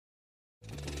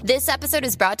This episode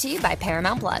is brought to you by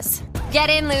Paramount Plus.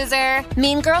 Get in, loser!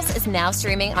 Mean Girls is now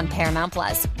streaming on Paramount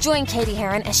Plus. Join Katie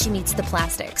Heron as she meets the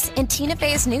plastics in Tina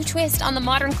Fey's new twist on the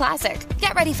modern classic.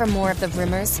 Get ready for more of the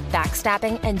rumors,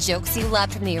 backstabbing, and jokes you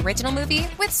loved from the original movie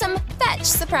with some fetch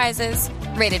surprises.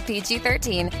 Rated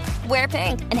PG-13. Wear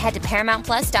pink and head to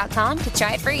ParamountPlus.com to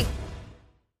try it free.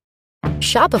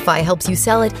 Shopify helps you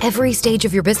sell at every stage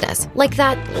of your business. Like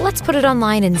that, let's put it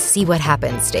online and see what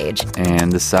happens stage.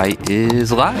 And the site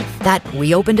is live. That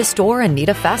we opened a store and need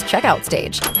a fast checkout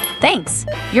stage. Thanks.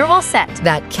 You're all set.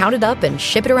 That count it up and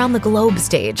ship it around the globe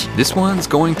stage. This one's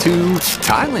going to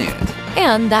Thailand.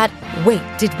 And that, wait,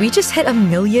 did we just hit 1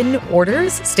 million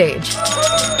orders stage?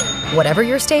 Whatever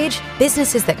your stage,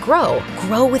 businesses that grow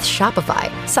with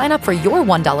Shopify. Sign up for your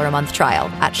 $1 a month trial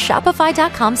at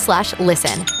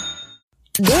shopify.com/listen.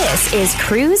 This is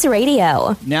Cruise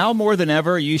Radio. Now more than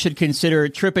ever, you should consider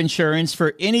trip insurance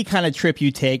for any kind of trip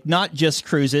you take, not just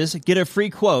cruises. Get a free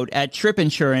quote at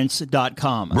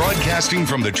tripinsurance.com. Broadcasting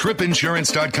from the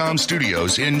tripinsurance.com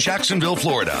studios in Jacksonville,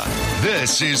 Florida.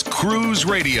 This is Cruise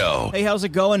Radio. Hey, how's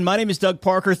it going? My name is Doug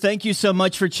Parker. Thank you so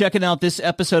much for checking out this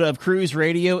episode of Cruise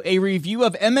Radio. A review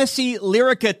of MSC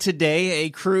Lirica today, a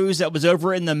cruise that was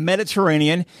over in the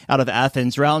Mediterranean out of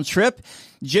Athens round trip.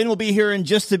 Jen will be here in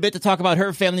just a bit to talk about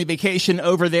her family vacation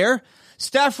over there.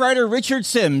 Staff writer Richard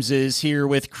Sims is here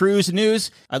with Cruise News.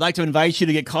 I'd like to invite you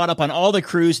to get caught up on all the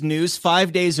cruise news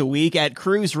 5 days a week at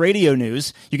Cruise Radio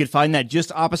News. You can find that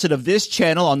just opposite of this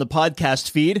channel on the podcast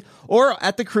feed or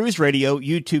at the Cruise Radio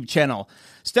YouTube channel.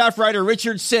 Staff writer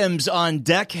Richard Sims on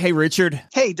deck. Hey, Richard.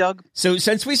 Hey, Doug. So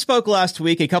since we spoke last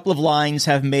week, a couple of lines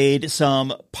have made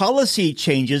some policy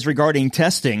changes regarding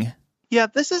testing. Yeah,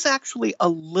 this is actually a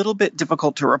little bit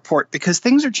difficult to report because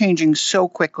things are changing so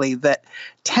quickly that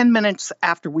 10 minutes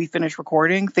after we finish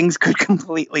recording, things could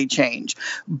completely change.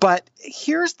 But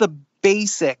here's the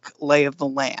basic lay of the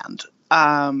land.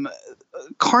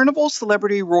 Carnival,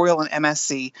 Celebrity, Royal, and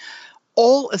MSC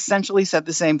all essentially said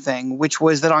the same thing, which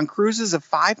was that on cruises of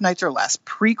 5 nights or less,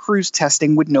 pre-cruise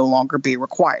testing would no longer be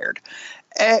required.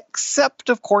 Except,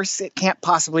 of course, it can't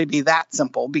possibly be that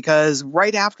simple because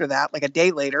right after that, like a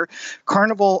day later,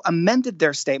 Carnival amended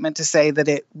their statement to say that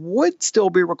it would still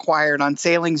be required on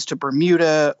sailings to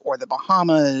Bermuda or the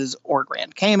Bahamas or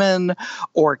Grand Cayman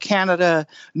or Canada,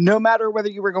 no matter whether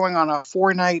you were going on a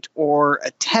 4-night or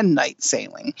a 10-night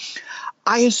sailing.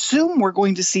 I assume we're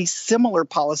going to see similar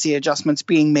policy adjustments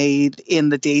being made in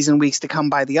the days and weeks to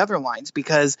come by the other lines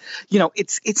because,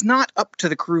 it's not up to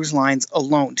the cruise lines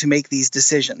alone to make these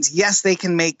decisions. Yes, they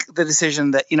can make the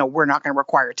decision that, we're not going to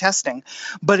require testing.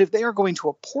 But if they are going to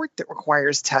a port that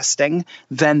requires testing,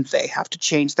 then they have to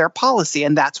change their policy.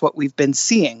 And that's what we've been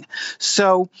seeing.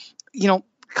 So,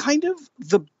 kind of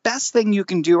the best thing you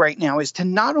can do right now is to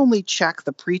not only check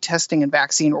the pre-testing and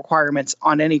vaccine requirements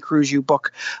on any cruise you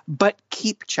book, but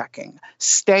keep checking.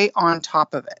 Stay on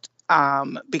top of it.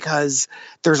 Because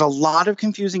there's a lot of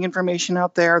confusing information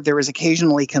out there. There is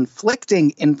occasionally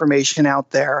conflicting information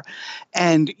out there.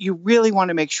 And you really want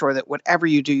to make sure that whatever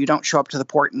you do, you don't show up to the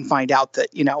port and find out that,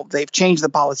 they've changed the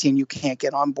policy and you can't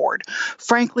get on board.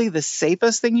 Frankly, the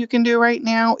safest thing you can do right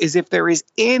now is if there is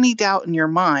any doubt in your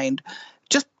mind,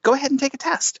 just go ahead and take a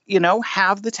test,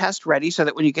 have the test ready so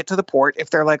that when you get to the port, if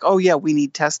they're like, oh, yeah, we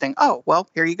need testing. Oh, well,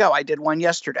 here you go. I did one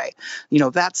yesterday.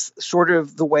 That's sort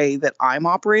of the way that I'm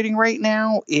operating right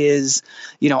now is,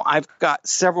 I've got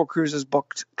several cruises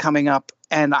booked coming up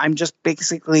and I'm just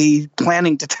basically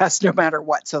planning to test no matter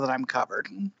what so that I'm covered.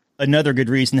 Another good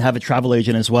reason to have a travel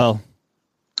agent as well.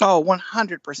 Oh,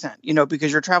 100%,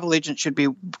 because your travel agent should be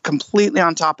completely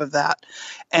on top of that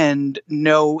and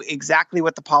know exactly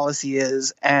what the policy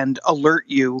is and alert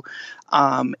you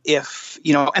if,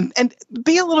 and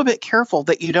be a little bit careful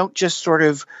that you don't just sort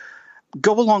of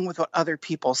go along with what other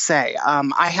people say.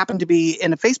 I happen to be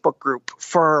in a Facebook group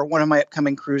for one of my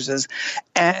upcoming cruises,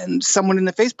 and someone in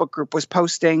the Facebook group was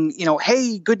posting,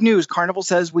 hey, good news. Carnival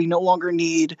says we no longer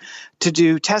need to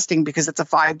do testing because it's a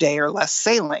 5-day or less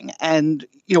sailing. And,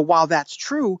 while that's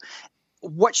true,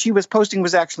 what she was posting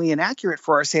was actually inaccurate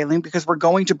for our sailing because we're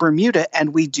going to Bermuda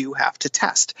and we do have to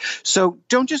test. So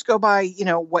don't just go by,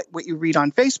 what you read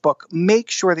on Facebook.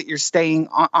 Make sure that you're staying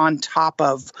on top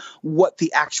of what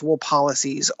the actual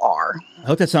policies are. I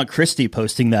hope that's not Christy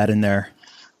posting that in there.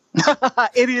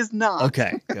 It is not.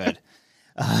 Okay, good.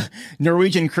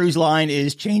 Norwegian Cruise Line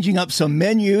is changing up some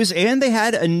menus and they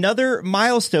had another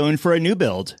milestone for a new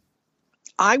build.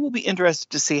 I will be interested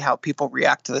to see how people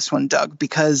react to this one, Doug,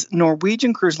 because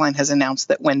Norwegian Cruise Line has announced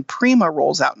that when Prima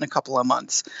rolls out in a couple of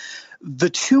months,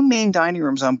 the 2 main dining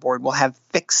rooms on board will have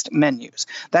fixed menus.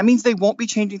 That means they won't be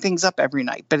changing things up every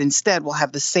night, but instead will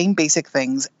have the same basic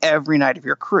things every night of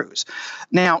your cruise.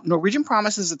 Now, Norwegian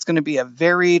promises it's going to be a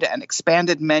varied and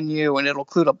expanded menu, and it'll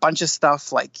include a bunch of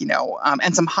stuff like,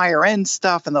 and some higher end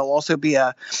stuff. And there'll also be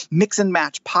a mix and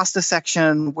match pasta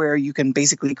section where you can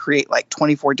basically create like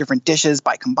 24 different dishes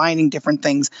by combining different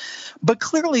things. But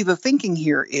clearly the thinking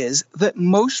here is that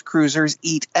most cruisers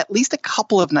eat at least a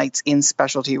couple of nights in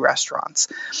specialty restaurants.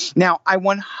 Now, I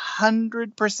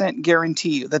 100%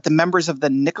 guarantee you that the members of the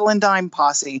Nickel and Dime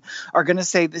posse are going to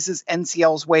say this is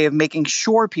NCL's way of making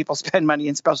sure people spend money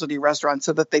in specialty restaurants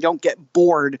so that they don't get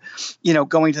bored,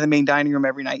 going to the main dining room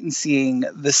every night and seeing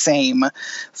the same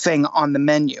thing on the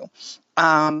menu.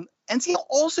 NCL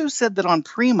also said that on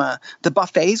Prima, the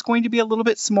buffet is going to be a little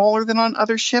bit smaller than on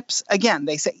other ships. Again,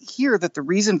 they say here that the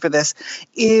reason for this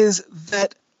is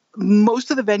that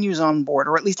most of the venues on board,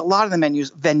 or at least a lot of the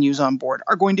venues on board,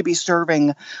 are going to be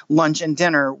serving lunch and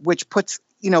dinner, which puts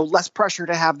less pressure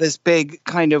to have this big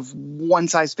kind of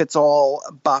one-size-fits-all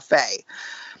buffet.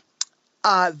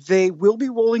 They will be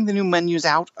rolling the new menus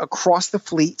out across the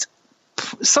fleet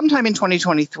sometime in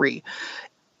 2023.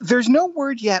 There's no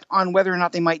word yet on whether or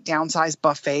not they might downsize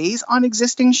buffets on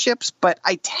existing ships, but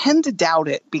I tend to doubt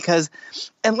it because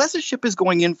unless a ship is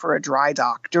going in for a dry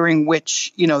dock during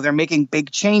which, they're making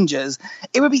big changes,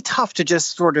 it would be tough to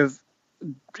just sort of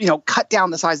cut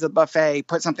down the size of the buffet,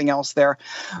 put something else there.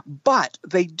 But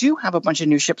they do have a bunch of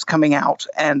new ships coming out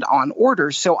and on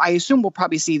order, so I assume we'll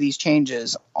probably see these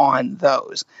changes on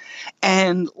those.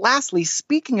 And lastly,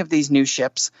 speaking of these new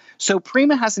ships, so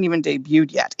Prima hasn't even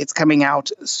debuted yet. It's coming out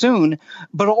soon,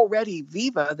 but already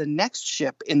Viva, the next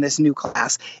ship in this new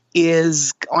class,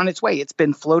 is on its way. It's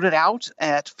been floated out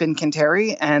at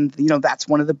Fincantieri, and that's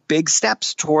one of the big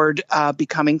steps toward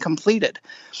becoming completed.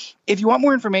 If you want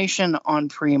more information on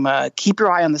Prima, keep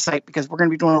your eye on the site because we're going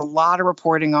to be doing a lot of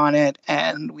reporting on it,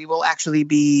 and we will actually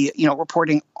be,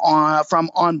 reporting from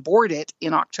on board it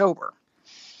in October.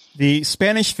 The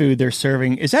Spanish food they're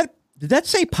serving, did that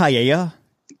say paella?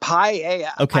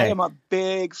 Paella. Okay. I am a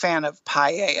big fan of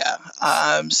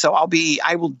paella. So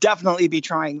I will definitely be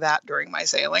trying that during my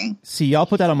sailing. See, y'all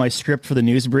put that on my script for the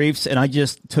news briefs, and I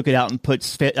just took it out and put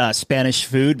Spanish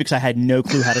food because I had no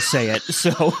clue how to say it.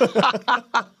 So,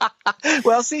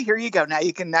 well, see, here you go. Now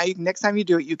you can next time you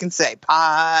do it, you can say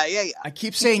paella. I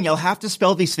keep saying you'll have to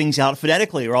spell these things out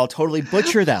phonetically, or I'll totally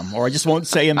butcher them, or I just won't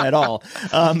say them at all.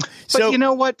 But you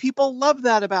know what? People love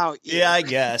that about you. Yeah, I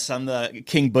guess I'm the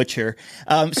king butcher.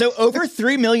 So over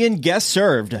 3 million guests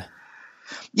served.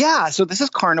 Yeah, so this is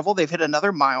Carnival. They've hit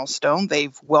another milestone.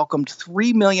 They've welcomed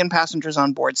 3 million passengers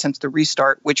on board since the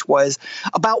restart, which was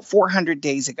about 400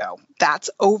 days ago. That's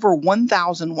over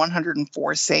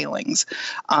 1,104 sailings.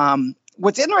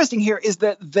 What's interesting here is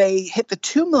that they hit the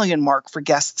 2 million mark for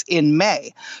guests in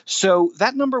May. So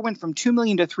that number went from 2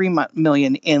 million to 3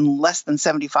 million in less than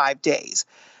 75 days.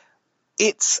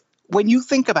 When you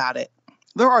think about it,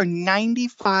 there are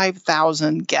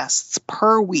 95,000 guests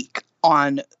per week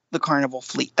on the Carnival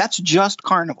fleet. That's just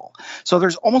Carnival. So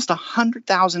there's almost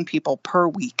 100,000 people per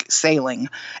week sailing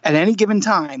at any given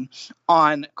time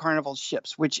on Carnival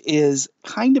ships, which is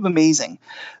kind of amazing.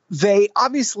 They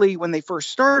obviously, when they first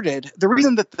started, the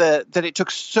reason that it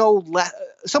took so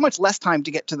much less time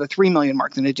to get to the 3 million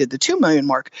mark than it did the 2 million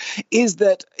mark is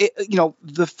that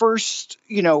the first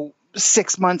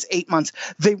 6 months, 8 months,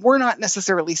 they were not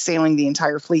necessarily sailing the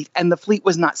entire fleet, and the fleet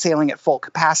was not sailing at full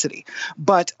capacity.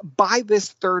 But by this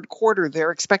third quarter,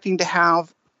 they're expecting to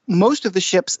have most of the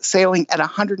ships sailing at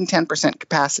 110%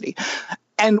 capacity.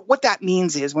 And what that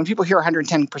means is when people hear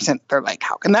 110%, they're like,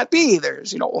 how can that be?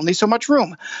 There's, only so much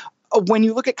room. When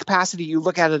you look at capacity, you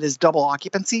look at it as double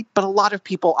occupancy, but a lot of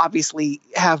people obviously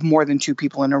have more than 2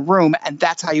 people in a room, and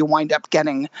that's how you wind up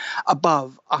getting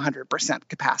above 100%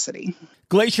 capacity.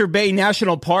 Glacier Bay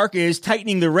National Park is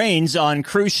tightening the reins on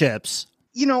cruise ships.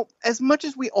 As much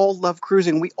as we all love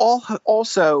cruising, we all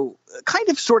also kind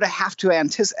of sort of have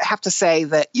to say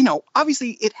that,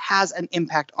 obviously it has an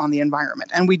impact on the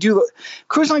environment. And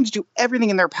cruise lines do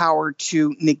everything in their power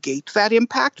to negate that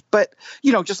impact. But,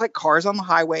 just like cars on the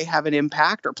highway have an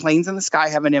impact or planes in the sky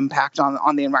have an impact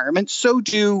on the environment, so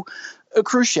do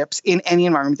cruise ships in any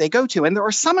environment they go to. And there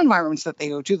are some environments that they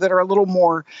go to that are a little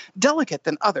more delicate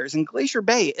than others. And Glacier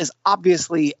Bay is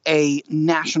obviously a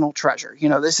national treasure.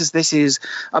 This is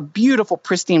a beautiful,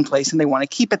 pristine place, and they want to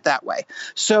keep it that way.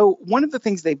 So one of the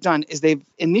things they've done is they've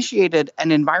initiated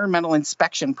an environmental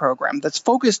inspection program that's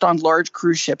focused on large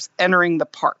cruise ships entering the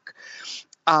park.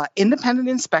 Independent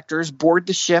inspectors board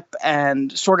the ship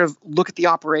and sort of look at the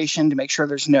operation to make sure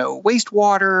there's no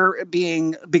wastewater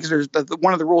because there's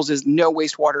one of the rules is no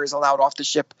wastewater is allowed off the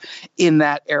ship in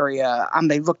that area.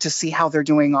 They look to see how they're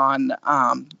doing on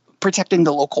protecting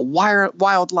the local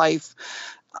wildlife,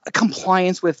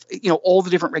 compliance with all the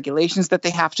different regulations that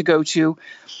they have to go to.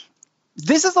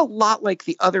 This is a lot like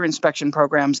the other inspection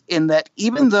programs in that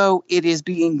even though it is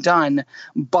being done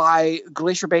by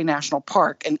Glacier Bay National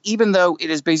Park, and even though it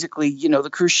is basically, the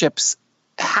cruise ships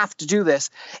have to do this,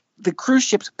 the cruise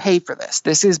ships pay for this.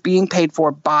 This is being paid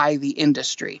for by the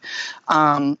industry.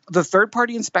 The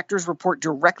third-party inspectors report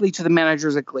directly to the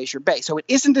managers at Glacier Bay. So it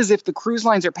isn't as if the cruise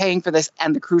lines are paying for this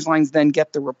and the cruise lines then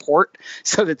get the report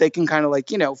so that they can kind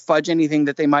of fudge anything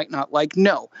that they might not like.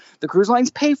 No, the cruise lines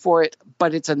pay for it,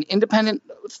 but it's an independent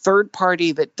third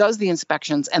party that does the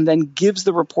inspections and then gives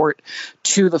the report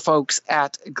to the folks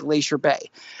at Glacier Bay.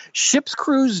 Ship's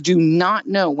crews do not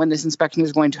know when this inspection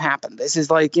is going to happen. This is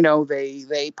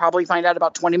they probably find out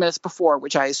about 20 minutes before,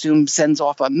 which I assume sends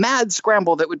off a mad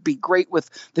scramble that would be great with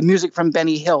the music from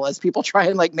Benny Hill as people try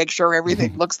and make sure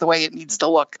everything looks the way it needs to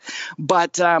look.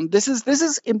 But this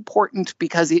is important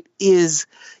because it is,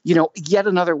 yet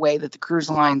another way that the cruise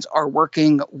lines are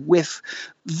working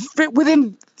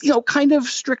within, kind of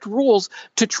strict rules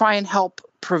to try and help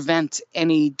prevent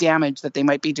any damage that they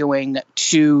might be doing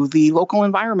to the local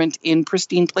environment in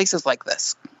pristine places like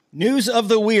this. News of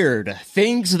the weird,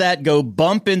 things that go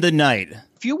bump in the night.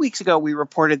 A few weeks ago, we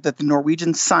reported that the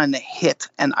Norwegian Sun hit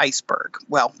an iceberg.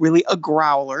 Well, really a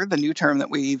growler, the new term that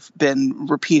we've been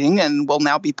repeating and will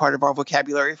now be part of our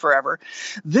vocabulary forever.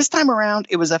 This time around,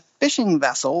 it was a fishing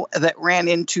vessel that ran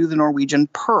into the Norwegian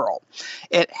Pearl.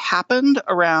 It happened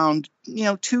around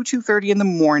 2:30 in the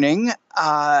morning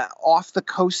off the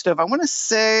coast of, I want to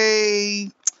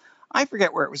say, I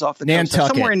forget where it was off the coast.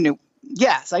 Somewhere in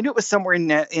Yes, I knew it was somewhere in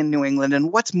New England.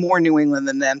 And what's more New England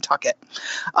than Nantucket?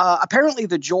 Apparently,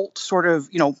 the jolt sort of,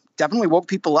 definitely woke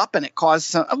people up, and it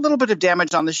caused a little bit of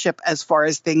damage on the ship as far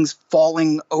as things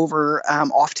falling over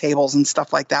off tables and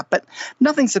stuff like that, but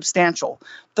nothing substantial.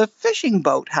 The fishing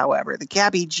boat, however, the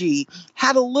Gabby G,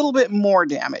 had a little bit more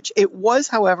damage. It was,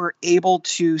 however, able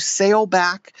to sail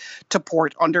back to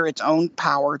port under its own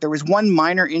power. There was one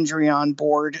minor injury on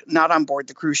board, not on board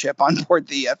the cruise ship, on board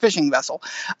the fishing vessel.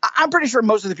 I'm pretty sure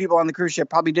most of the people on the cruise ship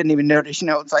probably didn't even notice.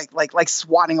 It's like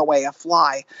swatting away a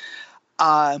fly.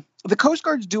 The Coast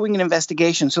Guard's doing an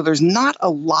investigation, so there's not a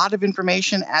lot of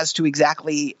information as to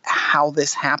exactly how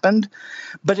this happened.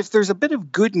 But if there's a bit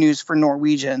of good news for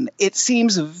Norwegian, it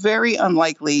seems very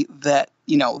unlikely that,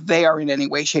 they are in any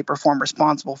way, shape, or form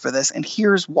responsible for this. And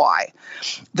here's why.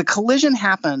 The collision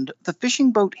happened, the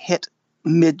fishing boat hit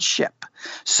midship.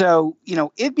 So,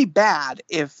 it'd be bad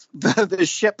if the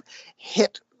ship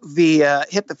hit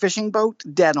the fishing boat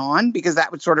dead on, because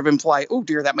that would sort of imply, oh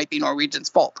dear, that might be Norwegian's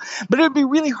fault. But it would be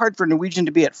really hard for Norwegian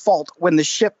to be at fault when the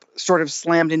ship sort of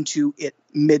slammed into it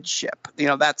midship.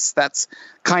 That's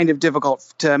kind of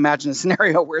difficult to imagine a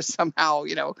scenario where somehow,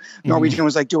 Norwegian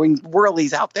was doing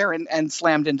whirlies out there and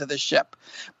slammed into the ship.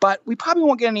 But we probably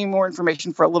won't get any more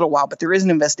information for a little while, but there is an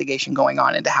investigation going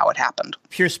on into how it happened.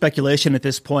 Pure speculation at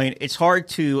this point. It's hard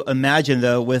to imagine,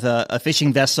 though, with a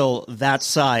fishing vessel that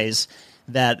size,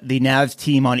 that the nav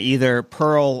team on either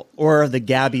Pearl or the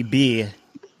Gabby B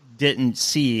didn't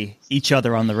see each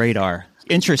other on the radar.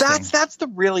 Interesting. That's the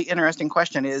really interesting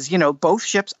question is, both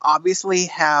ships obviously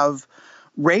have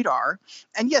radar.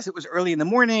 And yes, it was early in the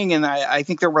morning, and I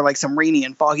think there were some rainy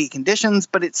and foggy conditions,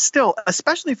 but it's still,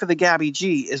 especially for the Gabby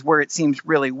G, is where it seems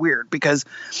really weird because,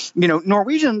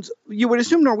 you would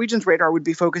assume Norwegian's radar would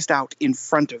be focused out in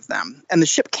front of them, and the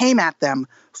ship came at them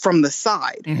from the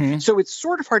side. Mm-hmm. So it's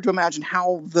sort of hard to imagine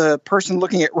how the person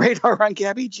looking at radar on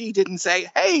Gabby G didn't say,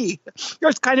 hey,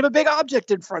 there's kind of a big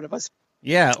object in front of us.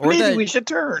 Yeah, or maybe we should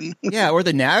turn. Yeah, or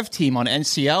the nav team on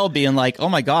NCL being like, oh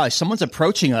my gosh, someone's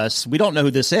approaching us. We don't know who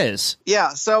this is. Yeah,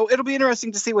 so it'll be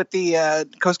interesting to see what the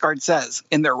Coast Guard says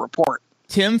in their report.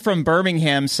 Tim from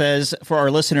Birmingham says, for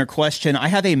our listener question, I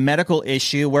have a medical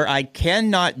issue where I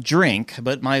cannot drink,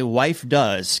 but my wife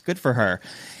does. Good for her.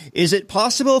 Is it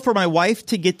possible for my wife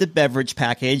to get the beverage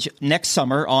package next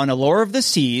summer on Allure of the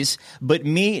Seas, but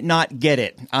me not get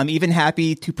it? I'm even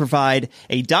happy to provide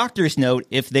a doctor's note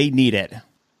if they need it.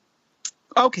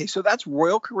 Okay, so that's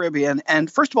Royal Caribbean.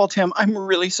 And first of all, Tim, I'm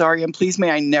really sorry. And please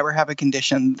may I never have a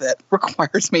condition that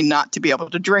requires me not to be able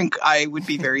to drink. I would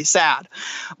be very sad.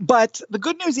 But the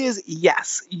good news is,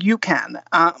 yes, you can.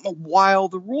 While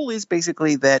the rule is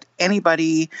basically that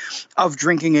anybody of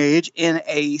drinking age in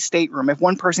a stateroom, if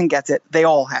one person gets it, they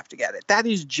all have to get it. That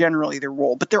is generally the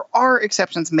rule. But there are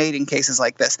exceptions made in cases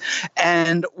like this.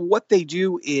 And what they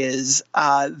do is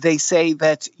they say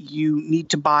that you need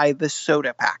to buy the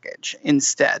soda package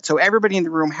instead. So everybody in the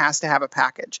room has to have a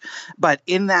package. But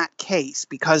in that case,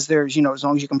 because there's, as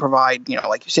long as you can provide,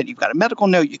 like you said, you've got a medical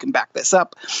note, you can back this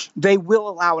up, they will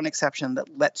allow an exception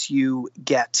that lets you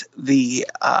get the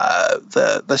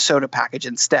soda package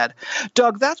instead.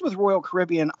 Doug, that's with Royal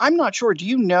Caribbean. I'm not sure. Do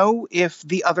you know if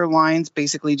the other lines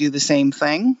basically do the same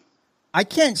thing? I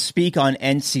can't speak on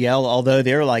NCL, although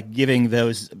they're like giving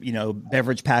those,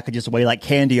 beverage packages away like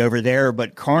candy over there.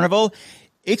 But Carnival,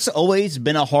 it's always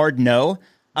been a hard no.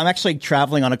 I'm actually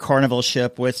traveling on a Carnival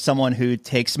ship with someone who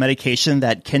takes medication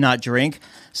that cannot drink.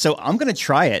 So I'm going to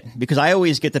try it because I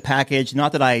always get the package.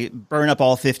 Not that I burn up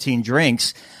all 15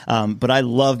 drinks, but I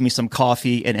love me some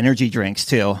coffee and energy drinks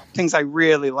too. Things I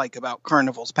really like about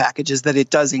Carnival's package is that it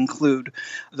does include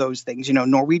those things.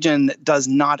 Norwegian does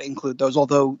not include those,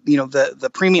 although,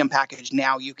 the premium package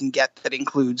now you can get that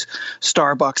includes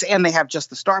Starbucks, and they have just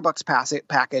the Starbucks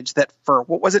package that for,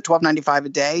 what was it, $12.95 a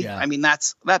day? Yeah. I mean,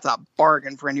 that's a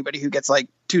bargain for anybody who gets like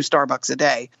 2 Starbucks a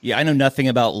day. Yeah, I know nothing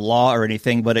about law or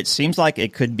anything, but it seems like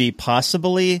it could be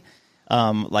possibly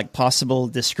possible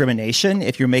discrimination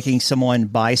if you're making someone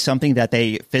buy something that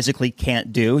they physically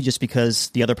can't do just because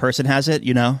the other person has it,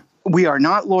 We are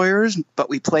not lawyers, but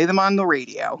we play them on the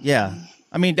radio. Yeah.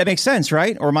 I mean, that makes sense,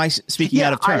 right? Or am I speaking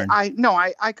out of turn?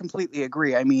 I completely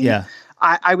agree. I mean, yeah.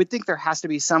 I would think there has to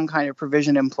be some kind of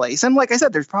provision in place. And like I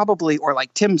said, there's probably, or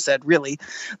like Tim said, really,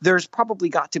 there's probably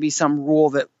got to be some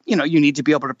rule that, you need to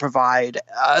be able to provide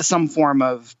some form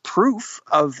of proof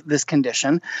of this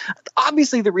condition.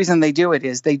 Obviously, the reason they do it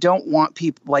is they don't want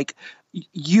people like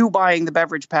you buying the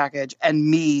beverage package and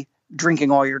me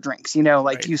drinking all your drinks.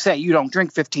 Right. You say you don't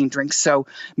drink 15 drinks. So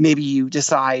maybe you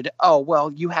decide, oh, well,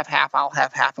 you have half, I'll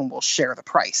have half, and we'll share the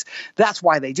price. That's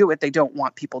why they do it. They don't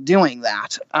want people doing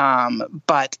that.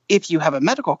 But if you have a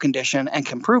medical condition and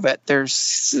can prove it,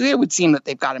 it would seem that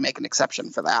they've got to make an exception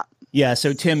for that. Yeah.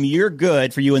 So, Tim, you're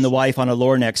good for you and the wife on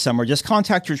Allure next summer. Just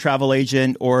contact your travel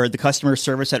agent or the customer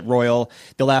service at Royal.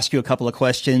 They'll ask you a couple of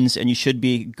questions and you should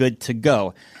be good to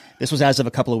go. This was as of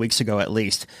a couple of weeks ago, at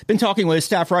least. Been talking with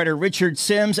staff writer Richard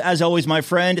Sims. As always, my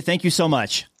friend, thank you so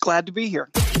much. Glad to be here.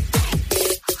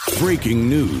 Breaking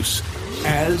news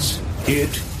as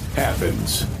it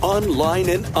happens. Online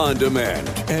and on demand.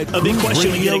 A big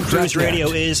question we get at Cruise Radio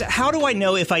is, how do I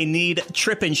know if I need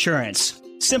trip insurance?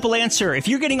 Simple answer. If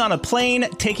you're getting on a plane,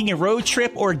 taking a road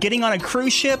trip, or getting on a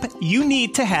cruise ship, you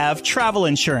need to have travel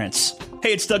insurance.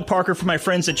 Hey, it's Doug Parker from my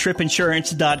friends at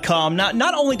tripinsurance.com.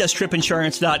 Not only does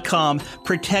tripinsurance.com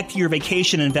protect your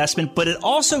vacation investment, but it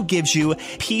also gives you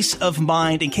peace of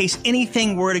mind in case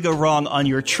anything were to go wrong on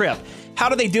your trip. How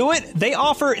do they do it? They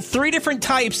offer 3 different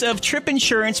types of trip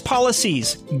insurance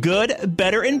policies. Good,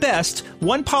 better, and best.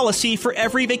 One policy for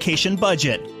every vacation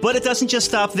budget. But it doesn't just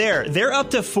stop there. They're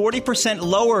up to 40%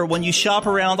 lower when you shop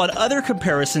around on other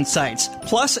comparison sites.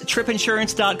 Plus,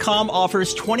 tripinsurance.com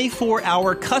offers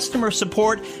 24-hour customer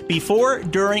support before,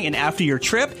 during, and after your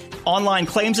trip, online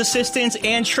claims assistance,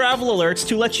 and travel alerts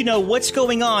to let you know what's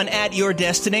going on at your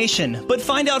destination. But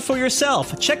find out for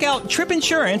yourself. Check out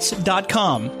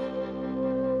tripinsurance.com.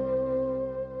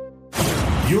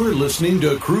 You're listening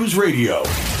to Cruise Radio,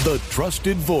 the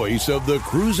trusted voice of the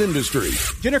cruise industry.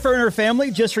 Jennifer and her family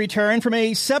just returned from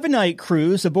a 7-night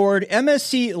cruise aboard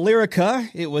MSC Lirica.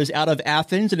 It was out of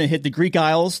Athens and it hit the Greek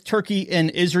Isles, Turkey, and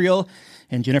Israel.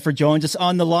 And Jennifer joins us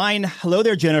on the line. Hello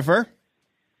there, Jennifer.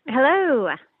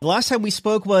 Hello. The last time we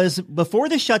spoke was before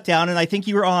the shutdown, and I think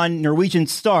you were on Norwegian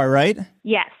Star, right?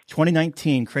 Yes.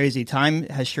 2019. Crazy. Time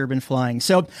has sure been flying.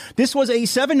 So this was a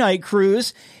 7-night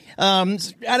cruise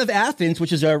out of Athens,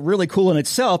 which is really cool in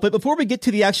itself. But before we get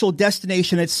to the actual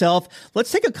destination itself,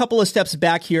 let's take a couple of steps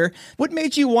back here. What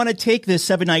made you want to take this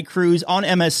 7-night cruise on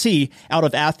MSC out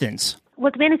of Athens?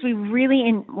 Well, to be honest, we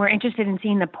really were interested in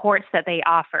seeing the ports that they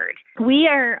offered. We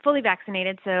are fully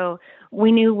vaccinated, so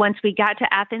we knew once we got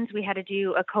to Athens, we had to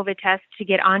do a COVID test to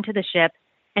get onto the ship.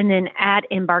 And then at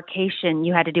embarkation,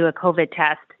 you had to do a COVID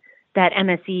test that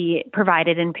MSC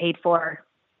provided and paid for.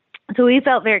 So we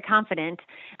felt very confident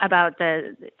about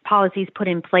the policies put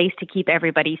in place to keep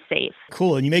everybody safe.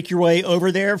 Cool. And you make your way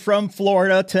over there from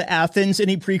Florida to Athens.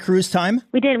 Any pre-cruise time?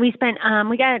 We did. We spent,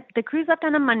 we got the cruise left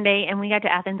on a Monday and we got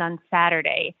to Athens on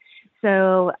Saturday.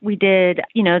 So we did,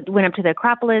 went up to the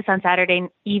Acropolis on Saturday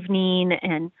evening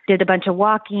and did a bunch of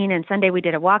walking. And Sunday we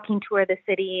did a walking tour of the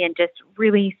city and just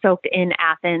really soaked in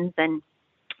Athens. And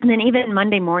then even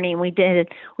Monday morning we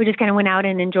just kind of went out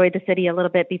and enjoyed the city a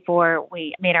little bit before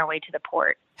we made our way to the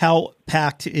port. How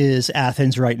packed is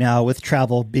Athens right now with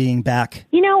travel being back?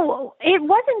 It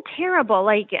wasn't terrible.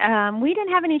 We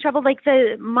didn't have any trouble. Like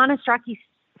the Monostraki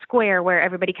Square where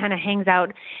everybody kind of hangs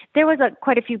out, there was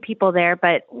quite a few people there,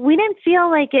 but we didn't feel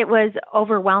like it was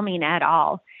overwhelming at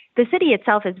all. The city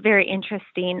itself is very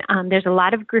interesting. There's a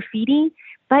lot of graffiti,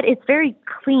 but it's very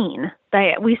clean.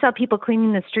 We saw people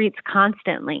cleaning the streets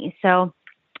constantly. And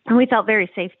we felt very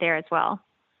safe there as well.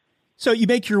 So you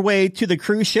make your way to the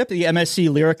cruise ship, the MSC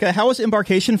Lirica. How was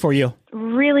embarkation for you?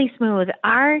 Really smooth.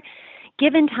 Our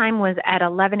given time was at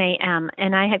 11 a.m.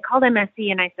 and I had called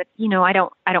MSC and I said, I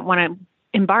don't want to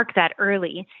embark that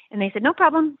early. And they said, no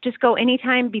problem, just go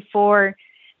anytime before.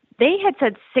 They had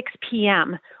said 6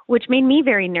 p.m., which made me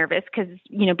very nervous because,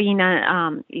 being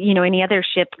any other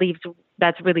ship leaves,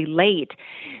 that's really late.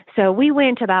 So we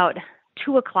went about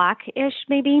 2 o'clock-ish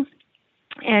maybe,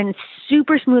 and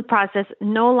super smooth process,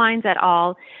 no lines at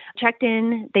all. Checked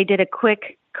in, they did a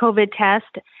quick COVID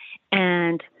test,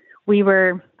 and we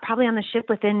were probably on the ship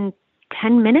within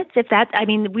 10 minutes, if that.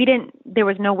 There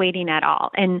was no waiting at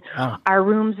all. And Our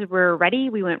rooms were ready.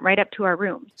 We went right up to our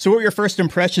rooms. So what were your first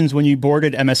impressions when you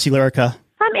boarded MSC Lirica?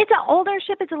 It's an older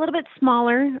ship. It's a little bit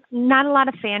smaller, not a lot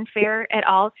of fanfare at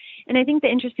all. And I think the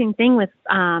interesting thing with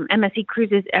MSC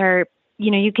cruises are,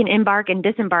 you can embark and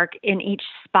disembark in each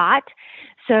spot.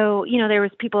 So, there were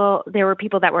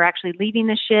people that were actually leaving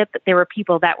the ship. There were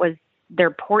people that was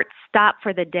their port stop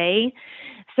for the day.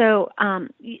 So,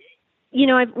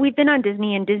 we've been on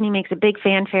Disney, and Disney makes a big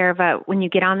fanfare about when you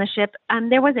get on the ship.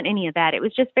 There wasn't any of that. It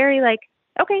was just very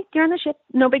okay, you're on the ship,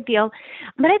 no big deal.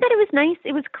 But I thought it was nice.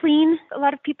 It was clean. A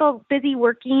lot of people busy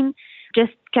working,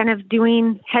 just kind of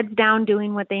heads down,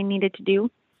 doing what they needed to do.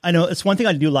 I know it's one thing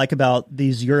I do like about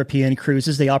these European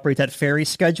cruises. They operate that ferry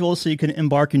schedule, so you can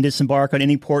embark and disembark on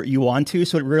any port you want to.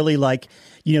 So it really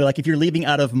if you're leaving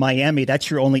out of Miami, that's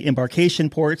your only embarkation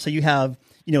port. So you have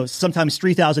sometimes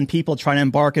 3,000 people trying to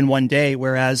embark in one day,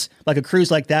 whereas like a cruise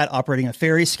like that operating a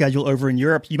ferry schedule over in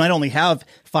Europe, you might only have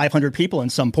 500 people in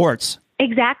some ports.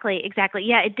 Exactly.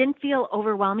 Yeah, it didn't feel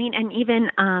overwhelming. And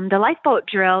even the lifeboat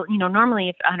drill, normally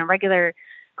if on a regular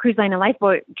cruise line, a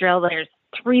lifeboat drill, there's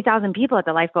 3,000 people at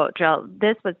the lifeboat drill.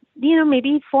 This was,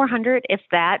 maybe 400, if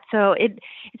that. So it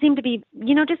seemed to be,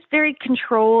 just very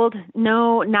controlled.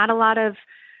 No, not a lot of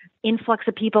influx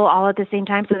of people all at the same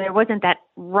time. So there wasn't that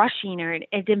rushing, or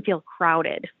it didn't feel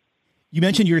crowded. You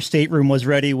mentioned your stateroom was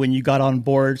ready when you got on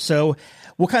board. So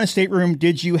what kind of stateroom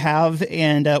did you have,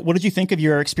 and what did you think of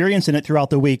your experience in it throughout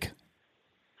the week?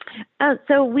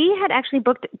 So we had actually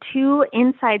booked 2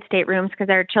 inside staterooms because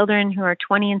our children who are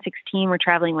 20 and 16 were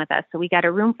traveling with us. So we got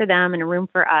a room for them and a room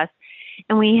for us.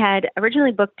 And we had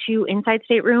originally booked 2 inside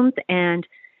staterooms, and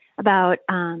about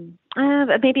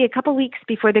maybe a couple weeks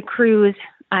before the cruise,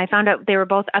 I found out they were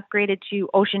both upgraded to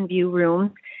ocean view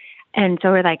rooms. And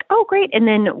so we're like, oh, great. And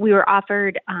then we were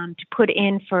offered to put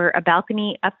in for a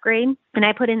balcony upgrade. And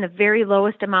I put in the very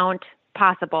lowest amount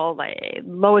possible, like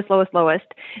lowest.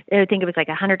 I think it was like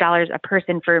 $100 a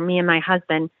person for me and my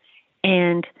husband.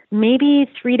 And maybe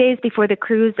 3 days before the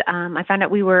cruise, I found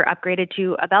out we were upgraded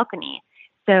to a balcony.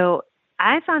 So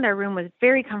I found our room was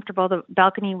very comfortable. The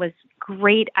balcony was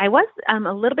great. I was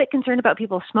a little bit concerned about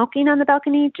people smoking on the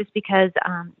balcony, just because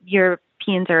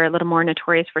Europeans are a little more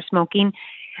notorious for smoking.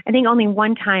 I think only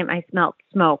one time I smelled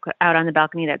smoke out on the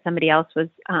balcony that somebody else was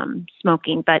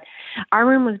smoking. But our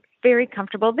room was very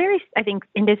comfortable, very, I think,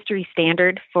 industry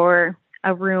standard for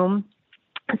a room.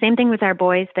 Same thing with our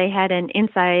boys. They had an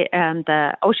inside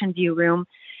the ocean view room,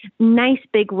 nice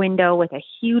big window with a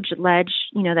huge ledge,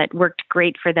 that worked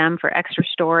great for them for extra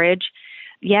storage.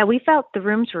 Yeah, we felt the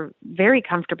rooms were very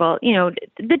comfortable.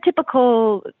 The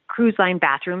typical cruise line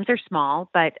bathrooms are small,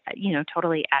 but,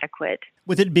 totally adequate.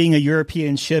 With it being a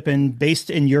European ship and based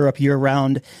in Europe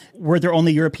year-round, were there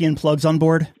only European plugs on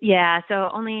board? Yeah, so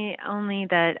only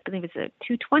I believe it's a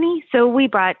 220. So we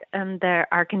brought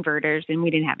our converters, and we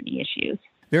didn't have any issues.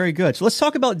 Very good. So let's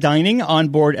talk about dining on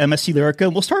board MSC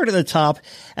Lirica. We'll start at the top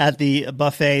at the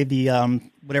buffet, the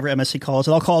whatever MSC calls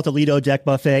it. I'll call it the Lido Deck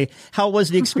Buffet. How was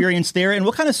the experience there, and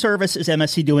what kind of service is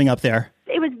MSC doing up there?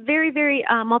 It was very, very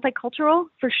multicultural,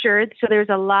 for sure. So there's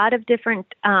a lot of different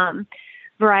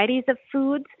varieties of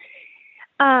foods.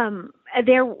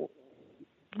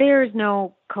 There's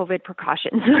no COVID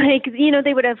precautions.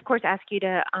 They would, of course, ask you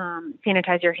to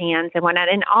sanitize your hands and whatnot.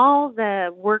 And all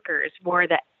the workers wore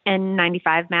the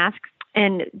N95 masks.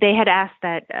 And they had asked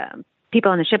that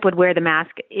people on the ship would wear the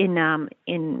mask in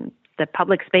the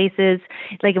public spaces.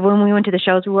 Like when we went to the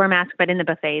shows, we wore a mask, but in the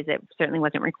buffets, it certainly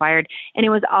wasn't required. And it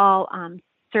was all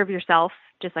serve yourself,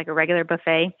 just like a regular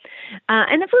buffet.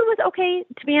 And the food was okay.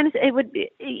 To be honest, it would be,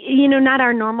 not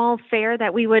our normal fare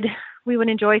that we would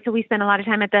enjoy. So we spent a lot of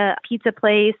time at the pizza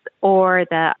place or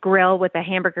the grill with the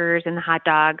hamburgers and the hot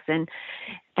dogs, and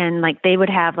like they would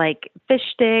have like fish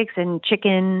sticks and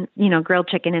chicken, grilled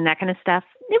chicken and that kind of stuff.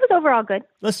 It was overall good.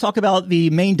 Let's talk about the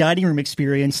main dining room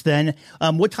experience then.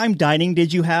 What time dining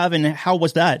did you have and how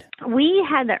was that? We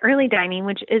had the early dining,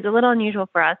 which is a little unusual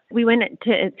for us. We went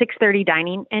to 6:30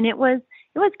 dining, and it was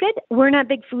good. We're not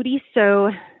big foodies,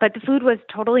 but the food was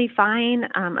totally fine.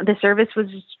 The service was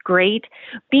great.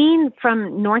 Being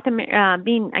from North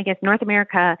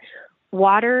America,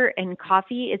 water and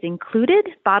coffee is included,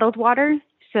 bottled water.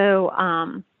 So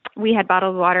we had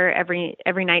bottled water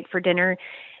every night for dinner,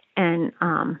 and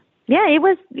it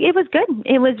was good.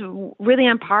 It was really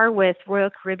on par with Royal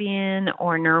Caribbean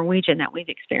or Norwegian that we've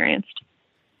experienced.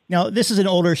 Now, this is an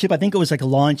older ship. I think it was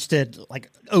launched at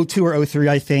 02 or 03,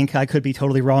 I think. I could be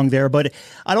totally wrong there, but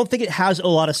I don't think it has a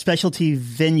lot of specialty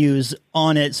venues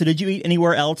on it. So did you eat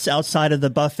anywhere else outside of the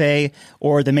buffet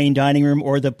or the main dining room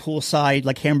or the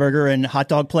poolside hamburger and hot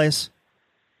dog place?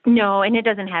 No, and it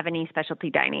doesn't have any specialty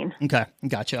dining. Okay,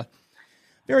 gotcha.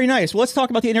 Very nice. Well, let's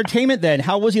talk about the entertainment then.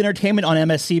 How was the entertainment on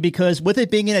MSC? Because with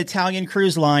it being an Italian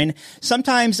cruise line,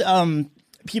 sometimes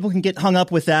people can get hung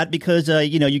up with that because,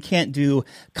 you can't do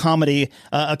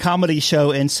a comedy show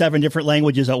in 7 different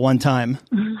languages at one time.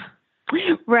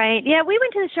 Right. Yeah, we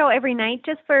went to the show every night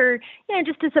just for,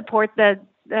 just to support the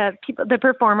people, the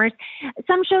performers.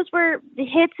 Some shows were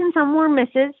hits and some were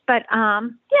misses, but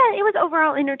it was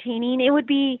overall entertaining. It would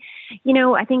be,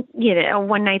 I think,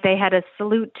 one night they had a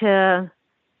salute to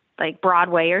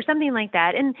Broadway or something like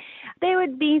that. And they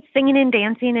would be singing and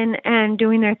dancing and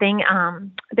doing their thing.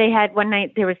 They had one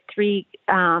night, there was three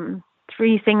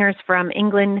singers from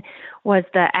England was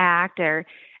the act, it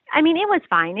was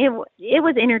fine. It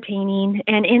was entertaining.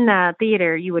 And in the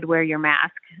theater, you would wear your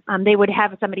mask. They would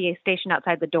have somebody stationed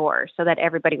outside the door so that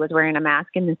everybody was wearing a mask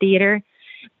in the theater.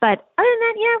 But other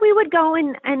than that, we would go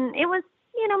and it was,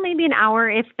 maybe an hour,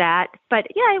 if that. But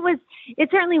it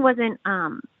certainly wasn't,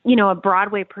 a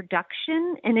Broadway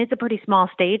production, and it's a pretty small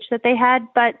stage that they had,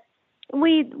 but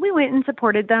we went and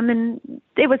supported them, and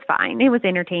it was fine. It was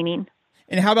entertaining.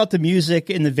 And how about the music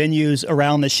in the venues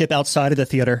around the ship outside of the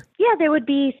theater? Yeah, there would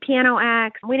be piano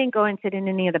acts. We didn't go and sit in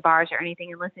any of the bars or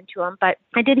anything and listen to them, but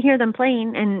I did hear them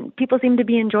playing, and people seemed to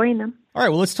be enjoying them. All right,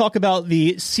 well, let's talk about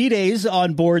the sea days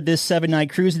on board this 7-night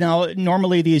cruise. Now,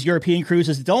 normally these European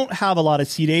cruises don't have a lot of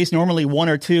sea days, normally 1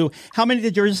 or 2. How many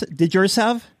did yours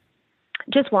have?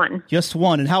 Just one. Just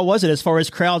one. And how was it as far as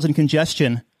crowds and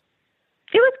congestion?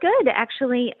 It was good,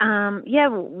 actually.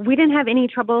 We didn't have any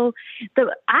trouble.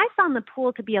 I found the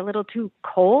pool to be a little too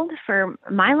cold for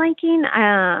my liking.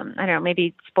 I don't know,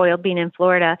 maybe spoiled being in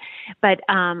Florida. But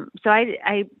so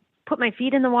I put my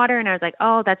feet in the water and I was like,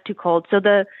 oh, that's too cold. So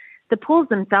the pools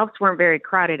themselves weren't very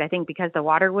crowded, I think, because the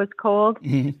water was cold.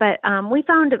 Mm-hmm. But we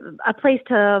found a place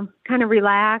to kind of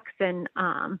relax, and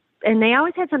they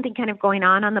always had something kind of going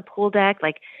on the pool deck,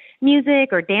 like music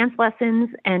or dance lessons,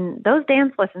 and those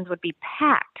dance lessons would be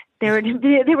packed. There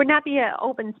would not be an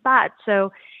open spot.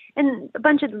 So, and a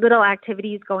bunch of little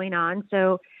activities going on.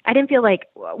 So I didn't feel like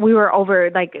we were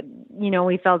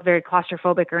we felt very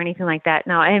claustrophobic or anything like that.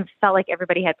 No, I felt like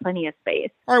everybody had plenty of space.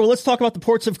 All right, well, let's talk about the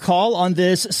ports of call on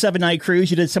this 7-night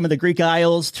cruise. You did some of the Greek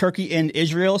Isles, Turkey, and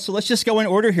Israel. So let's just go in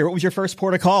order here. What was your first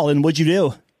port of call, and what'd you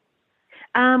do?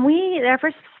 Our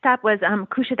first stop was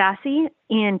Kuşadası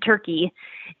in Turkey,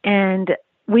 and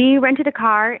we rented a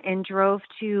car and drove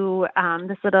to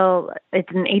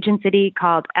it's an ancient city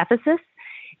called Ephesus,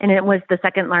 and it was the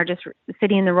second largest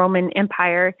city in the Roman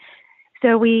Empire.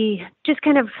 So we just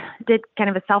kind of did kind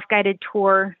of a self-guided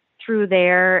tour through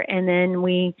there, and then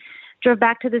we drove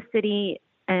back to the city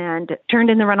and turned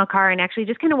in the rental car and actually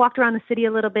just kind of walked around the city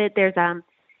a little bit. There's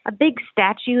a big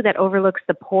statue that overlooks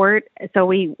the port. So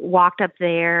we walked up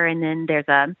there, and then there's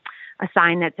a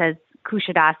sign that says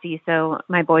Kuşadası. So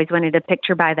my boys wanted a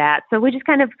picture by that. So we just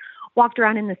kind of walked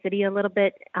around in the city a little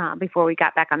bit before we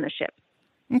got back on the ship.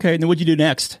 Okay. And then what'd you do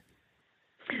next?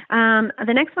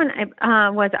 The next one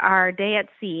was our day at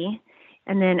sea.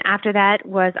 And then after that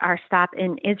was our stop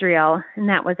in Israel. And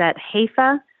that was at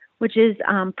Haifa, which is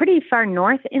pretty far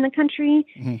north in the country.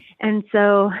 Mm-hmm. And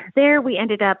so there we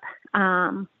ended up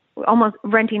almost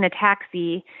renting a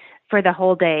taxi for the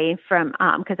whole day from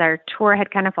because our tour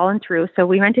had kind of fallen through. So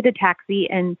we rented a taxi,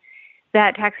 and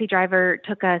that taxi driver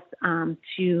took us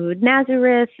to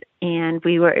Nazareth, and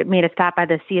we made a stop by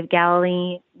the Sea of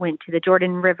Galilee, went to the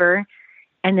Jordan River,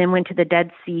 and then went to the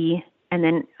Dead Sea, and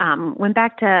then went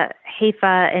back to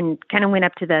Haifa and kind of went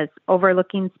up to the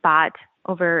overlooking spot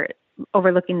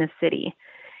overlooking the city.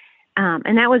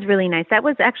 And that was really nice. That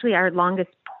was actually our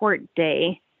longest port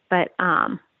day. But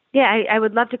I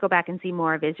would love to go back and see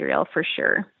more of Israel for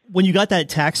sure. When you got the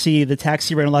taxi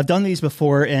rental, I've done these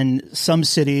before in some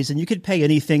cities, and you could pay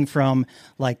anything from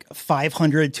like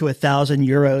 500 to 1,000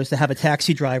 euros to have a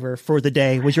taxi driver for the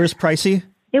day. Was yours pricey?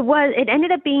 It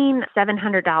ended up being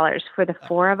 $700 for the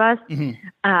four of us.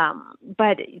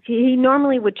 But he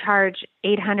normally would charge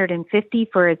 $850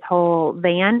 for his whole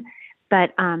van.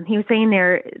 But he was saying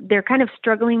they're kind of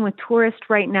struggling with tourists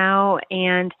right now.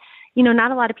 And,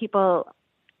 not a lot of people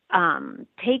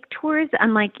take tours,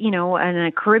 unlike, on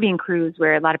a Caribbean cruise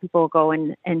where a lot of people will go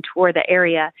and tour the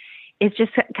area. It's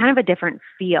just kind of a different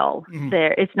feel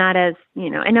there. It's not as,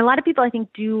 and a lot of people, I think,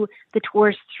 do the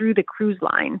tours through the cruise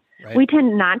line. Right. We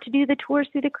tend not to do the tours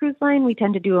through the cruise line. We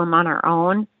tend to do them on our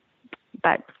own.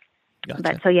 But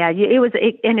so, yeah,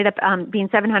 it ended up being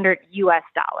 $700 US.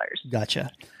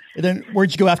 Gotcha. And then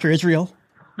where'd you go after Israel?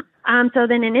 So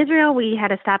then in Israel, we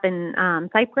had a stop in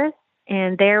Cyprus.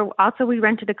 And there also we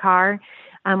rented a car.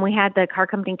 We had the car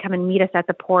company come and meet us at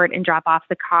the port and drop off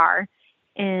the car.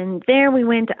 And there we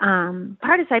went,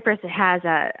 part of Cyprus has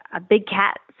a big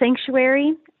cat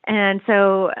sanctuary. And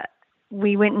so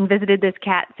we went and visited this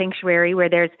cat sanctuary where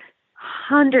there's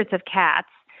hundreds of cats.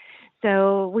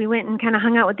 So we went and kind of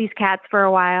hung out with these cats for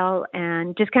a while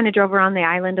and just kind of drove around the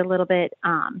island a little bit.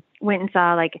 Went and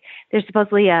saw, there's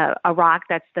supposedly a rock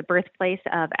that's the birthplace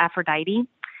of Aphrodite.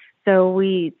 So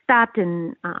we stopped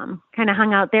and kind of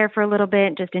hung out there for a little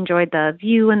bit, just enjoyed the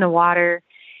view and the water.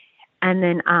 And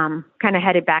then kind of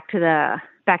headed back to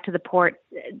the port.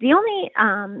 The only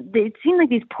it seemed like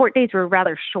these port days were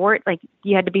rather short. Like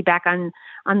you had to be back on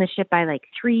the ship by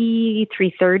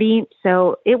 3:30.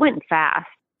 So it went fast.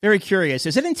 Very curious.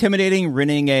 Is it intimidating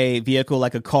renting a vehicle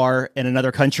like a car in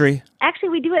another country? Actually,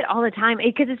 we do it all the time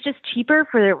because it's just cheaper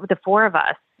for the four of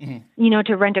us,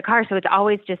 to rent a car. So it's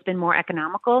always just been more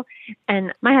economical.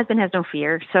 And my husband has no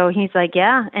fear. So he's like,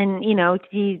 yeah. And,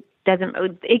 he doesn't,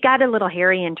 it got a little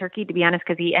hairy in Turkey, to be honest,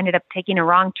 because he ended up taking a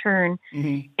wrong turn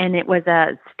and it was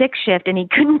a stick shift and he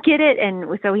couldn't get it.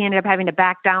 And so he ended up having to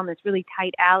back down this really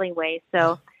tight alleyway.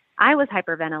 So I was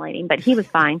hyperventilating, but he was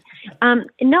fine.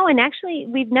 No, and actually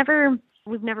we've never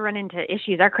run into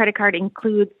issues. Our credit card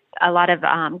includes a lot of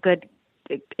good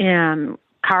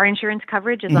car insurance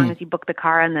coverage as long as you book the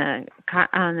car on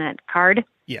that card.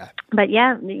 Yeah. But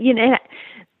yeah,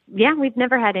 we've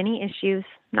never had any issues,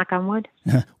 knock on wood.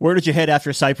 Where did you head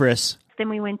after Cyprus? Then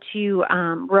we went to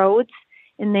Rhodes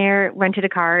and there rented a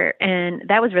car, and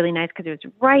that was really nice because it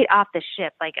was right off the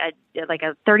ship, like a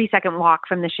 30-second walk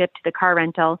from the ship to the car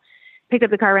rental. Picked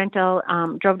up the car rental,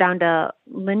 drove down to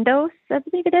Lindos, I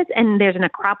believe it is, and there's an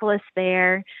Acropolis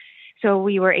there. So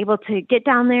we were able to get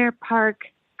down there, park,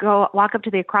 go walk up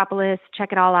to the Acropolis,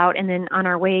 check it all out, and then on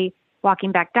our way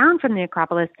walking back down from the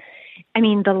Acropolis,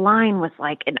 the line was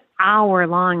like an hour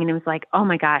long, and it was like, oh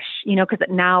my gosh, because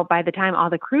now by the time all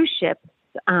the cruise ships,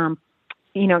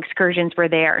 excursions were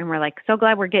there, and we're like, so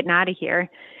glad we're getting out of here.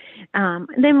 And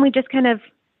then we just kind of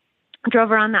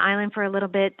drove around the island for a little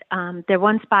bit. The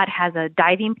one spot has a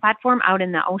diving platform out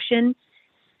in the ocean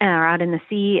or out in the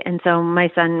sea, and so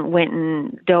my son went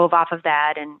and dove off of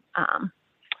that, and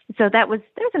so that was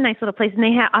a nice little place. And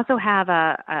they also have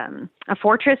a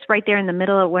fortress right there in the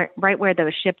middle of right where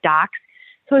the ship docks.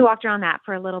 So we walked around that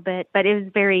for a little bit, but it was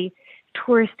very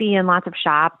touristy and lots of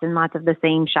shops and lots of the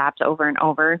same shops over and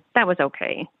over. That was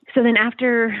okay. So then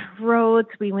after Rhodes,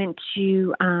 we went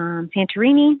to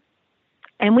Santorini.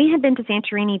 And we had been to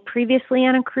Santorini previously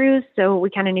on a cruise, so we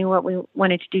kind of knew what we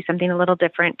wanted to do, something a little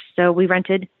different. So we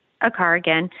rented a car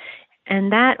again.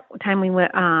 And that time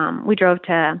we drove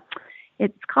to,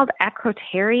 it's called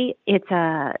Akrotiri. It's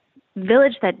a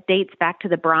village that dates back to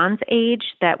the Bronze Age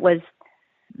that was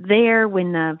there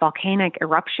when the volcanic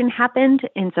eruption happened.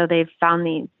 And so they've found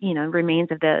the,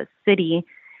 remains of the city.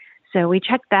 So we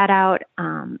checked that out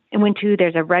and went to,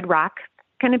 there's a red rock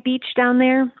kind of beach down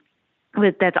there.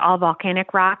 That's all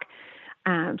volcanic rock.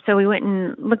 So we went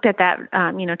and looked at that,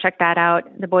 checked that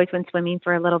out. The boys went swimming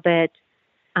for a little bit,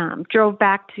 drove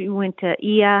back went to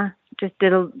Ia, just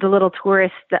did the little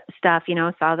tourist stuff,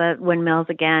 saw the windmills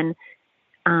again.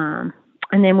 And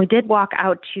then we did walk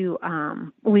out to,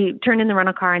 we turned in the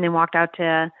rental car and then walked out to,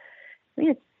 I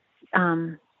think it's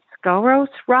Skoros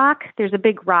Rock. There's a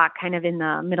big rock kind of in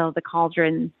the middle of the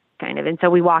cauldron kind of. And so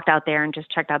we walked out there and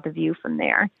just checked out the view from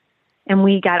there. And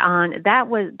we got on, that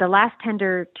was the last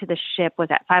tender to the ship was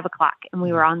at 5:00, and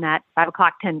we were on that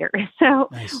 5:00 tender. So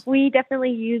Nice. we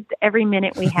definitely used every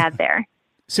minute we had there.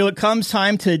 So it comes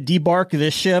time to debark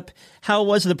this ship. How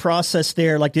was the process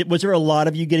there? Like, was there a lot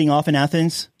of you getting off in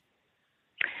Athens?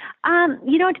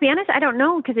 To be honest, I don't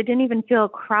know because it didn't even feel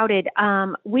crowded.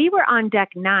 We were on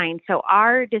deck 9, so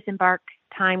our disembark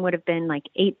time would have been like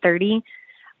 8:30.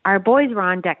 Our boys were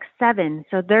on deck 7,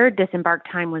 so their disembark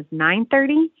time was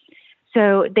 9:30.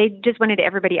 So they just wanted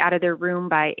everybody out of their room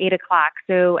by 8:00.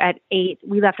 So at 8,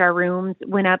 we left our rooms,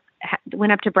 went up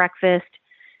to breakfast,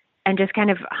 and just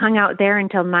kind of hung out there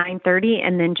until 9:30,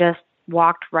 and then just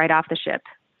walked right off the ship.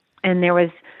 And there was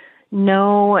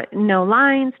no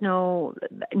lines, no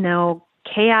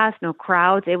chaos, no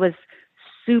crowds. It was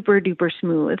super duper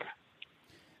smooth.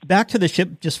 Back to the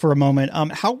ship just for a moment.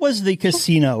 How was the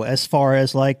casino as far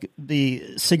as like the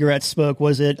cigarette smoke?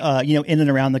 Was it, in and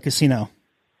around the casino?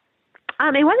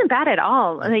 It wasn't bad at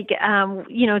all. Like,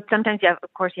 sometimes you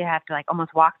have to like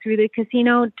almost walk through the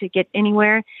casino to get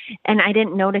anywhere. And I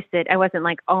didn't notice it. I wasn't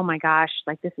like, oh my gosh,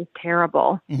 like this is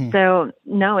terrible. Mm-hmm. So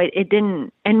no, it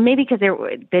didn't. And maybe because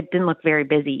it didn't look very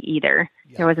busy either.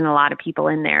 Yeah. There wasn't a lot of people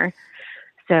in there.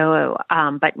 So,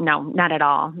 but no, not at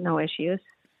all. No issues.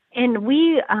 And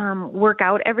we work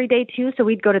out every day too. So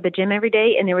we'd go to the gym every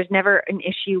day, and there was never an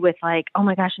issue with like, oh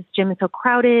my gosh, this gym is so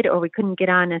crowded, or we couldn't get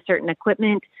on a certain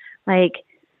equipment. Like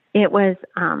it was,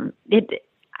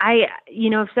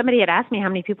 if somebody had asked me how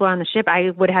many people are on the ship,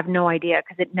 I would have no idea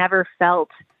because it never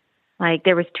felt like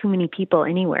there was too many people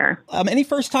anywhere. Any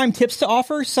first-time tips to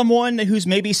offer someone who's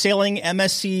maybe sailing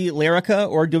MSC Lirica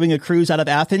or doing a cruise out of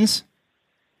Athens?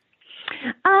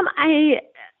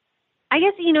 I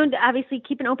guess, obviously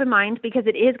keep an open mind because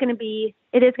it is going to be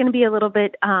a little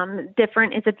bit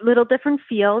different. It's a little different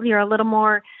feel. You're a little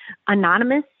more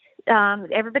anonymous.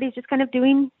 Everybody's just kind of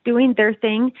doing their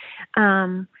thing.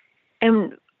 And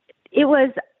it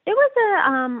was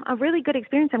a really good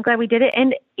experience. I'm glad we did it.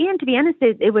 And to be honest,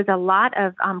 it was a lot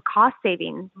of cost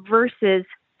saving versus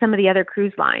some of the other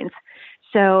cruise lines.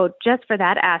 So just for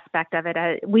that aspect of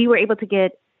it, we were able to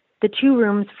get the 2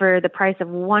 rooms for the price of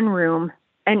 1 room,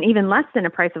 and even less than a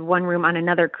price of 1 room on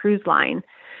another cruise line.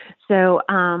 So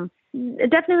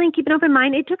definitely keep an open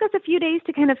mind. It took us a few days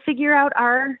to kind of figure out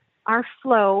our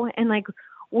flow and like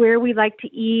where we like to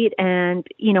eat and,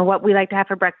 what we like to have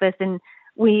for breakfast. And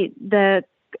the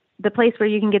place where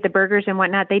you can get the burgers and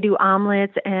whatnot, they do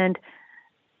omelets and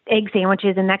egg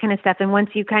sandwiches and that kind of stuff. And once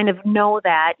you kind of know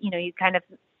that, you kind of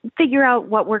figure out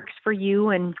what works for you,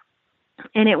 and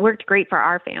it worked great for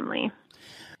our family.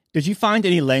 Did you find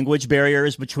any language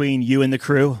barriers between you and the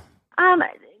crew? No,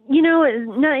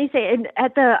 you say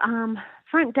at the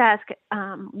front desk,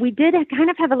 we did kind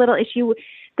of have a little issue.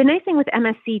 The nice thing with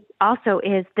MSC also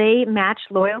is they match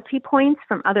loyalty points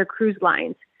from other cruise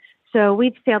lines. So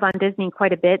we've sailed on Disney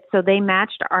quite a bit. So they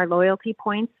matched our loyalty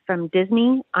points from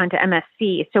Disney onto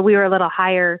MSC. So we were a little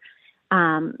higher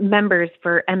members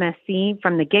for MSC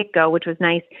from the get-go, which was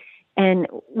nice. And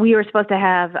we were supposed to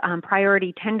have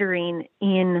priority tendering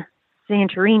in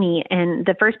Santorini. And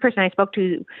the first person I spoke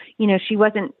to, she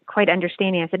wasn't quite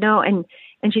understanding. I said, no. And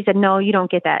she said, no, you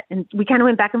don't get that. And we kind of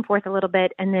went back and forth a little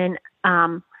bit. And then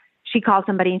she called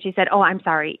somebody and she said, oh, I'm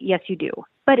sorry. Yes, you do.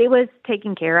 But it was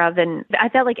taken care of. And I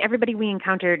felt like everybody we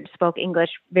encountered spoke English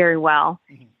very well.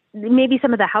 Mm-hmm. Maybe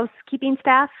some of the housekeeping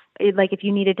staff, like if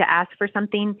you needed to ask for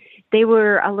something, they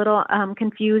were a little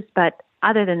confused. But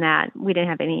other than that, we didn't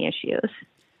have any issues.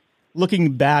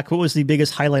 Looking back, what was the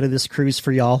biggest highlight of this cruise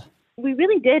for y'all? We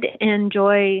really did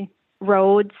enjoy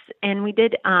Rhodes, and we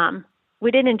did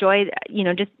enjoy,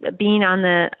 just being on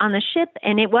the ship.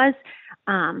 And it was,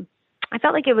 I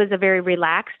felt like it was a very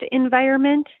relaxed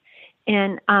environment.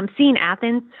 And seeing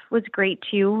Athens was great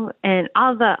too, and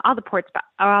all the port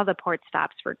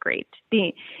stops were great.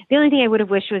 The only thing I would have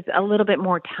wished was a little bit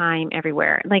more time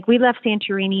everywhere. Like we left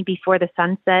Santorini before the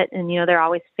sunset, and they're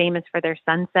always famous for their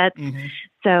sunsets. Mm-hmm.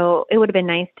 So it would have been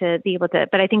nice to be able to.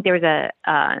 But I think there was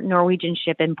a Norwegian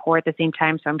ship in port at the same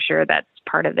time, so I'm sure that's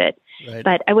part of it. Right.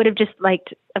 But I would have just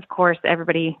liked, of course,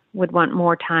 everybody would want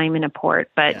more time in a port,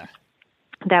 but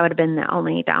that would have been the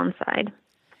only downside.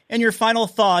 And your final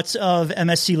thoughts of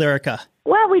MSC Lirica?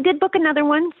 Well, we did book another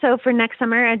one, so for next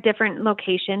summer, a different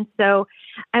location. So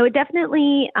I would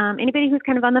definitely, anybody who's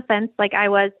kind of on the fence like I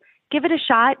was, give it a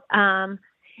shot.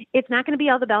 It's not going to be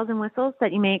all the bells and whistles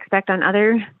that you may expect on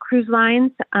other cruise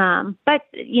lines. But,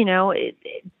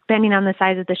 depending on the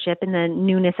size of the ship and the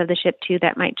newness of the ship too,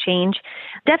 that might change.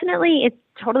 Definitely, it's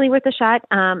totally worth a shot.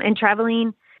 And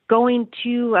going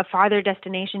to a farther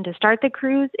destination to start the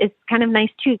cruise is kind of nice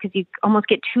too, because you almost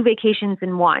get 2 vacations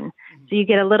in one. So you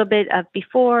get a little bit of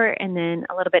before and then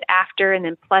a little bit after, and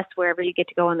then plus wherever you get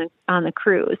to go on the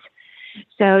cruise.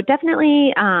 So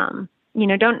definitely, don't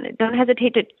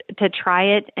hesitate to try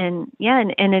it. And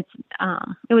it's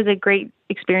it was a great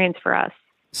experience for us.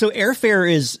 So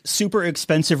airfare is super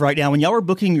expensive right now. When y'all were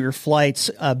booking your flights,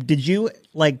 do you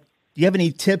have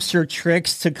any tips or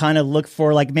tricks to kind of look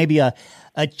for like maybe a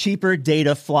cheaper day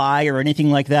to fly or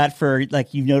anything like that for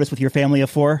like you've noticed with your family of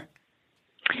four?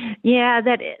 Yeah,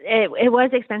 that it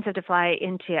was expensive to fly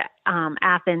into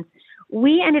Athens.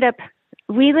 We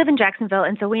live in Jacksonville,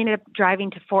 and so we ended up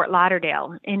driving to Fort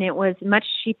Lauderdale, and it was much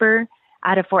cheaper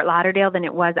out of Fort Lauderdale than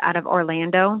it was out of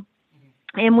Orlando.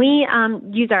 And we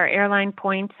use our airline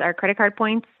points, our credit card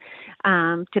points,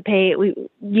 to pay. We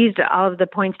used all of the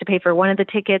points to pay for one of the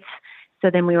tickets,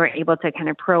 so then we were able to kind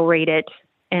of prorate it,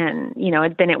 and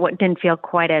then it didn't feel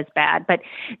quite as bad. But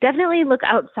definitely look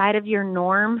outside of your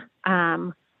norm.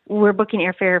 We're booking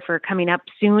airfare for coming up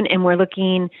soon, and we're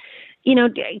looking,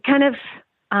 kind of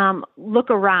look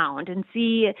around and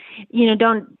see.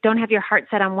 Don't have your heart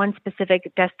set on one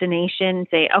specific destination.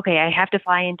 Say, okay, I have to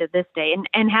fly into this day,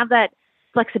 and have that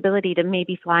flexibility to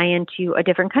maybe fly into a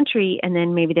different country, and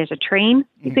then maybe there's a train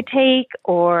you could take,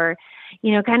 or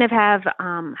kind of have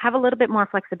a little bit more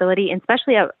flexibility, and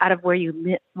especially out of where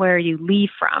you leave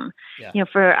from. Yeah.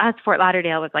 For us, Fort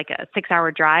Lauderdale was like a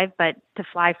 6-hour drive, but to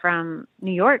fly from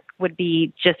New York would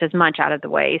be just as much out of the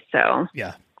way. So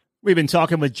yeah. We've been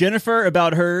talking with Jennifer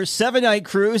about her 7-night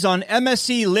cruise on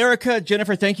MSC Lirica.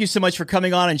 Jennifer, thank you so much for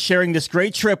coming on and sharing this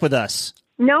great trip with us.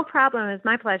 No problem. It's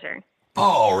my pleasure.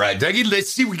 All right, Dougie, let's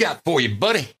see what we got for you,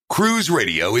 buddy. Cruise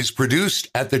Radio is produced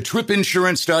at the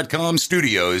TripInsurance.com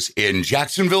studios in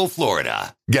Jacksonville,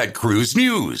 Florida. Get cruise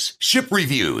news, ship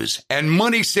reviews, and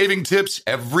money-saving tips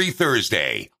every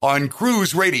Thursday on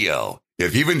Cruise Radio.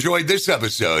 If you've enjoyed this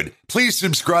episode, please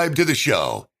subscribe to the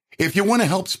show. If you want to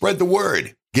help spread the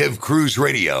word, give Cruise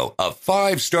Radio a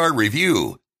 5-star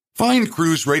review. Find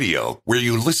Cruise Radio where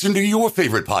you listen to your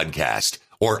favorite podcast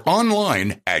or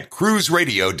online at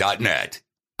cruiseradio.net.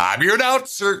 I'm your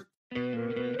announcer.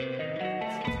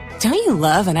 Don't you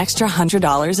love an extra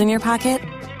 $100 in your pocket?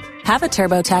 Have a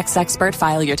TurboTax expert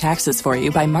file your taxes for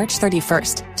you by March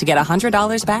 31st to get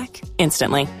 $100 back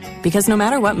instantly. Because no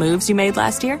matter what moves you made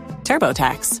last year,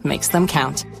 TurboTax makes them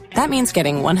count. That means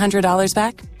getting $100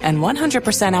 back and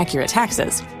 100% accurate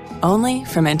taxes only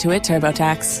from Intuit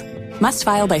TurboTax. Must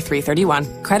file by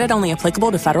 3/31. Credit only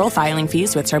applicable to federal filing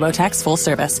fees with TurboTax full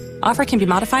service. Offer can be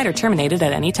modified or terminated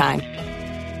at any time.